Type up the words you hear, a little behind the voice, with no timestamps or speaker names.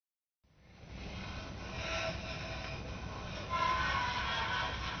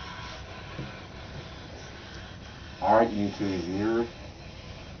Alright, YouTube viewers,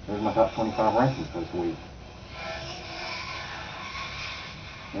 there's my top 25 rankings for this week.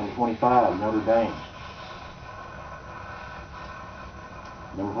 Number 25, Notre Dame.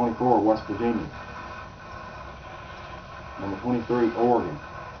 Number 24, West Virginia. Number 23, Oregon.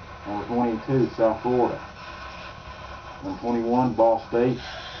 Number 22, South Florida. Number 21, Ball State.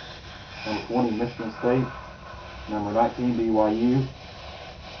 Number 20, Michigan State. Number 19, BYU.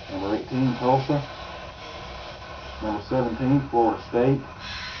 Number 18, Tulsa. Number 17, Florida State.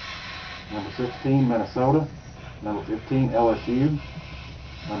 Number 16, Minnesota. Number 15, LSU.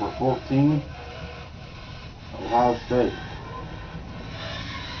 Number 14, Ohio State.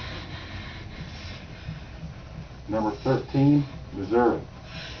 Number 13, Missouri.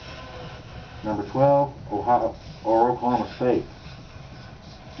 Number 12, Oklahoma State.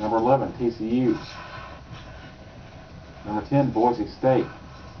 Number 11, TCU. Number 10, Boise State.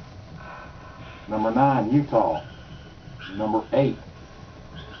 Number 9, Utah. Number 8,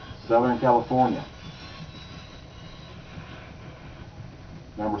 Southern California.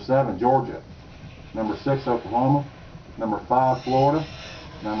 Number 7, Georgia. Number 6, Oklahoma. Number 5, Florida.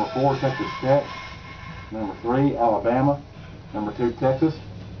 Number 4, Texas Tech. Number 3, Alabama. Number 2, Texas.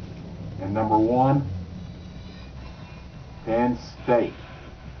 And number 1, Penn State.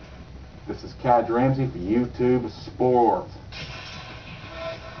 This is Kai Ramsey for YouTube Sports.